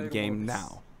 Ultimate game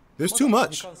now. There's too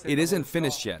much. It isn't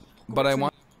finished yet, but I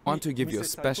want to give you a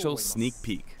special sneak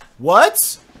peek.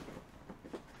 What?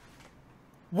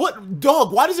 What,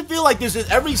 dog? Why does it feel like there's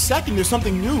every second there's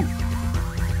something new?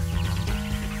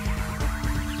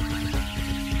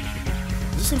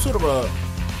 Is this some sort of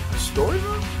a story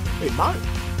mode? Wait, Mario?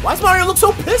 Why does Mario look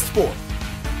so pissed for?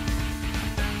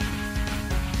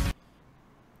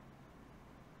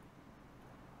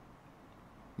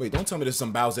 Wait, don't tell me there's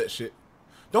some Bowsette shit.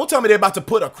 Don't tell me they're about to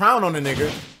put a crown on a nigga.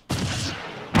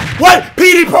 What?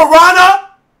 PD Piranha?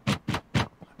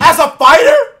 As a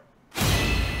fighter?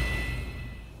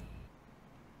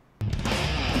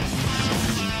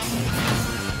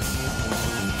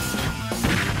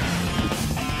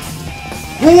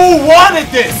 Who wanted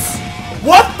this?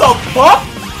 What the fuck?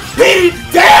 He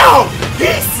down!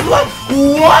 He slipped!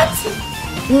 What?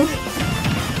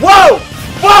 Whoa!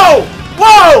 Whoa!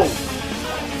 Whoa!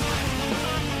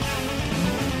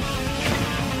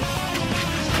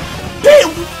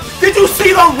 Did you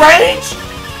see the range?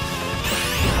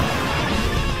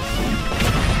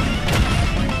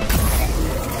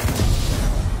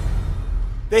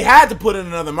 They had to put in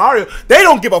another Mario. They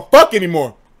don't give a fuck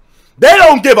anymore. They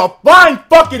don't give a flying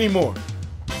fuck anymore.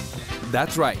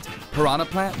 That's right. Piranha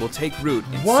Plant will take root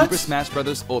in What? Super Smash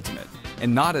Bros. Ultimate,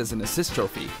 and not as an assist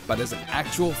trophy, but as an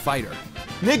actual fighter.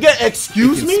 Nigga, It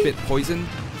excuse can me? spit poison,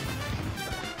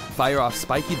 fire off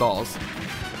spiky balls,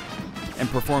 and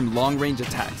perform long-range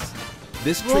attacks.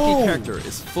 This tricky Bro. character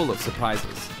is full of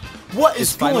surprises. What His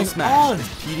is final going smash on? is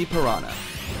PD Piranha.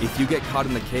 If you get caught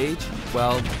in the cage,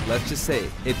 well, let's just say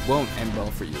it won't end well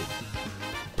for you.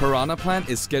 Piranha Plant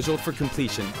is scheduled for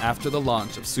completion after the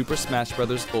launch of Super Smash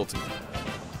Bros. Ultimate.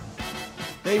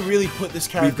 They really put this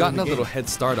character We've gotten in a the little game. head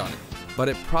start on it, but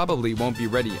it probably won't be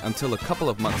ready until a couple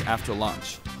of months after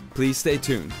launch. Please stay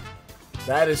tuned.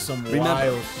 That is some Remember,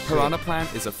 wild Piranha shit.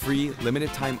 Plant is a free, limited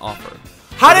time offer.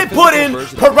 How For they the put physical in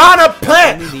version of the Piranha game,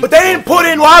 Plant, you only need but they to didn't go put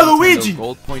through in the Waluigi. Nintendo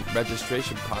Gold Point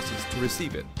registration process to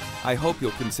receive it. I hope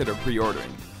you'll consider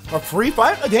pre-ordering. A free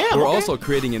fight? Damn. We're okay. also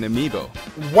creating an amiibo.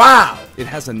 Wow. It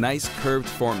has a nice curved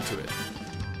form to it.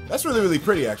 That's really, really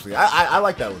pretty, actually. I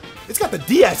like that one. It's got the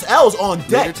DSLs on Later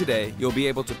deck. today, you'll be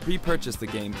able to pre-purchase the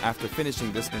game after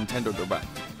finishing this Nintendo Direct.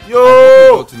 Yo!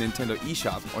 I hope you go to Nintendo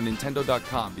eShop or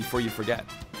Nintendo.com before you forget.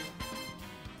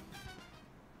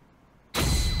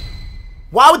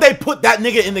 Why would they put that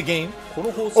nigga in the game?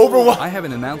 Overwatch. I have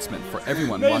an announcement for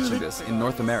everyone watching this in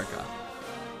North America.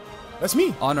 That's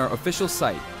me. On our official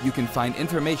site, you can find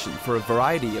information for a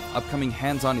variety of upcoming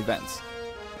hands-on events.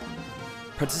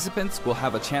 Participants will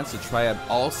have a chance to try out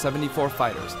all 74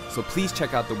 fighters, so please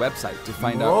check out the website to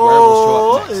find out where we'll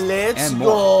show up next Let's and more.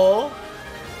 go.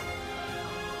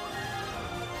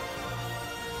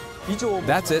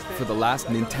 That's it for the last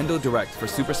Nintendo Direct for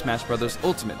Super Smash Bros.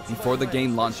 Ultimate before the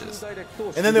game launches.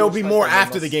 And then there will be more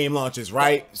after the game launches,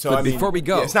 right? So But I mean, before we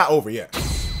go- yeah, it's not over yet.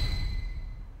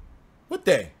 What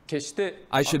day?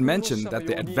 I should mention that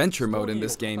the adventure mode in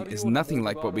this game is nothing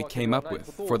like what we came up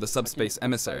with for the Subspace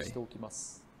Emissary.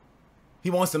 He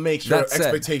wants to make sure That said,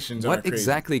 expectations what aren't crazy.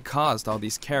 exactly caused all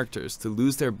these characters to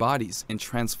lose their bodies and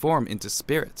transform into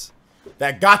spirits?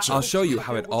 That gotcha. I'll show you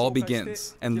how it all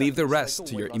begins, and leave the rest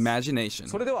to your imagination.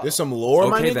 There's some lore,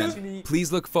 my Okay nigga. then,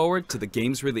 please look forward to the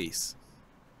game's release.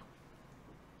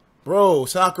 Bro,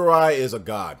 Sakurai is a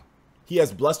god. He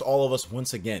has blessed all of us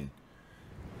once again.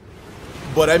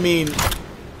 But I mean,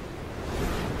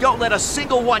 Don't let a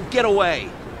single one get away.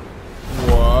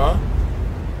 what?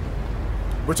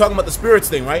 We're talking about the spirits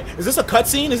thing, right? Is this a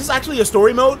cutscene? Is this actually a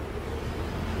story mode?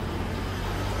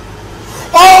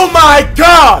 Oh my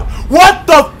god! What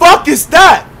the fuck is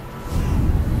that?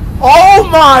 Oh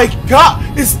my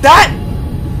god! Is that?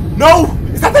 No!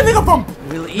 Is that the nigga from?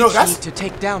 Really? No, each that's... need to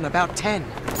take down about 10.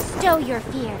 Stow your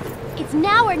fear. It's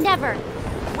now or never.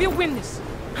 We'll win this.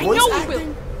 I Voice know we acting?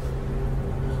 will.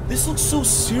 This looks so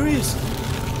serious.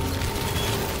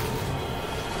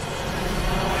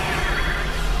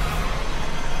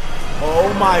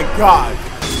 Oh my god.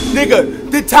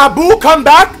 Nigga, did Taboo come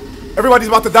back? Everybody's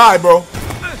about to die, bro.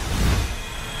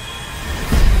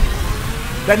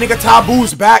 That nigga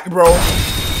Taboo's back, bro.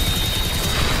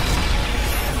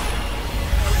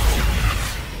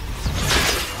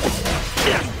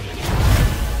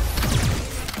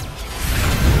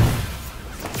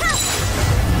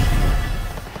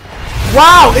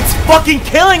 Wow, it's fucking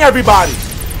killing everybody.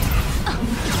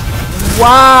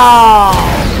 Wow.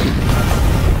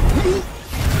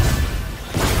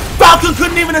 Falcon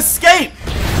couldn't even escape.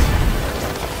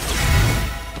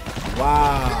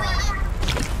 Wow.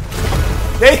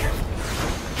 The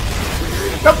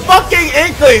fucking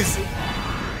Inklings.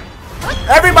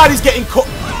 Everybody's getting caught.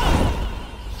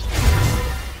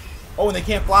 Oh, and they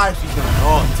can't fly. She's done.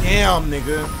 Oh, damn,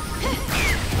 nigga.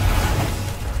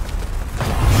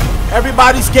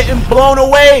 Everybody's getting blown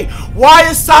away. Why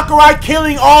is Sakurai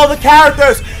killing all the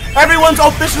characters? Everyone's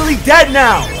officially dead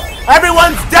now.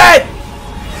 Everyone's dead.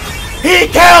 He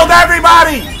killed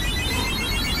everybody.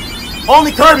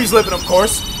 Only Kirby's living, of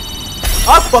course.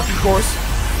 Of fucking course.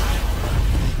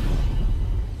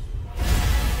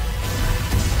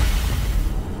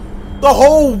 The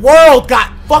whole world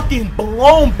got fucking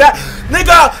blown back.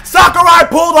 Nigga, Sakurai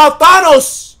pulled out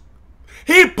Thanos.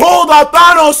 He pulled out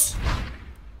Thanos.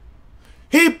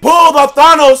 He pulled a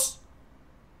Thanos!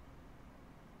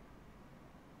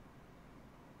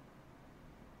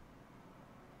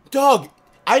 Dog,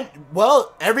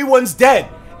 well, everyone's dead.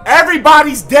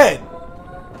 Everybody's dead.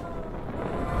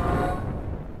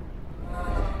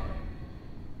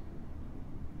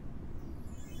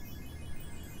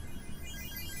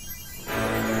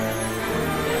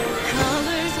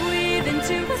 Colors weave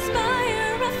into a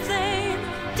spire of flame.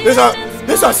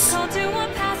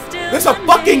 There's a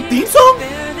fucking theme song?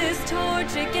 Bear this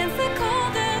torch against the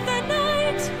cold of the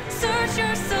night. Search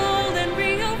your soul and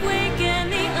reawaken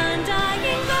the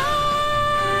undying light.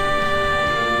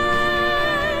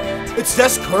 It's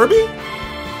just Kirby?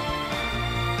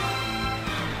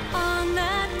 On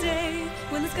that day,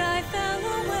 when the sky fell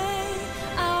away,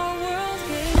 our world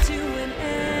came to an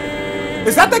end.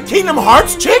 Is that the Kingdom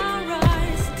Hearts chick?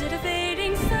 Did a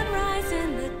fading sunrise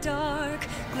in the dark,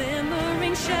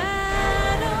 glimmering shadows.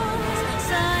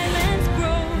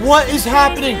 What is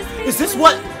happening? Is this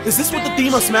what the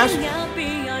theme of Smash?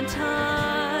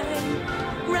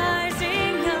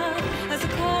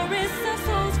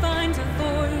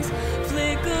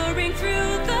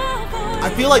 I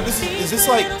feel like this is this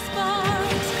like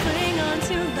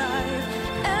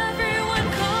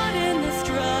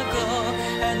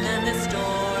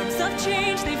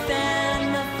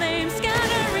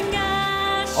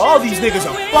all these niggas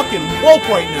are fucking woke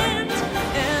right now.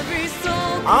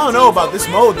 I don't know about this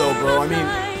mode though, bro. I mean,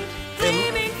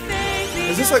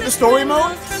 is this like the story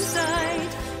mode?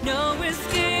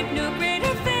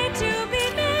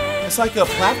 It's like a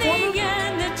platformer?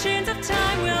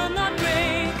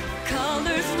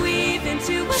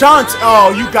 Shant!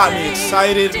 Oh, you got me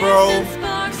excited, bro.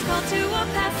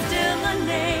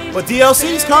 But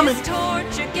DLC's coming. You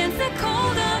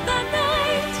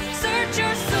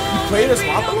played as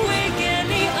Lava?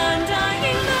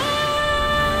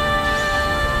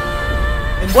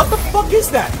 And what the fuck is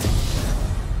that?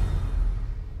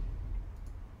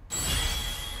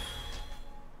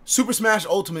 Super Smash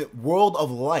Ultimate World of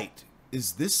Light.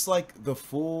 Is this like the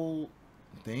full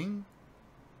thing?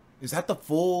 Is that the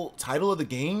full title of the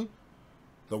game?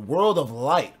 The World of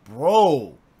Light.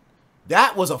 Bro,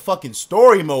 that was a fucking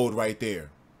story mode right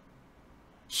there.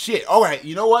 Shit. Alright,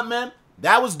 you know what, man?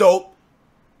 That was dope.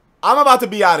 I'm about to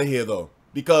be out of here, though,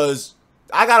 because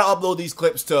I gotta upload these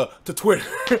clips to Twitter.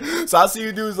 So I'll see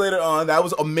you dudes later on. That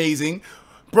was amazing.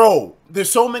 Bro,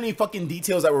 there's so many fucking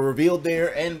details that were revealed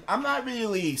there, and I'm not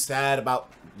really sad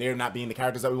about there not being the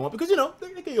characters that we want, because, you know,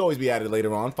 they can always be added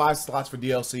later on. 5 slots for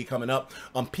DLC coming up.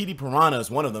 PD Piranha is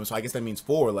one of them, so I guess that means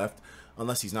 4 left,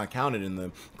 unless he's not counted in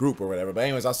the group or whatever. But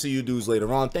anyways, I'll see you dudes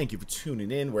later on. Thank you for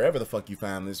tuning in, wherever the fuck you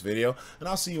found this video, and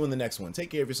I'll see you in the next one.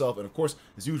 Take care of yourself, and of course,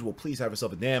 as usual, please have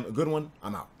yourself a good one.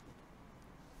 I'm out.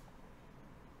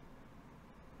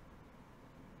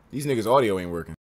 These niggas' audio ain't working.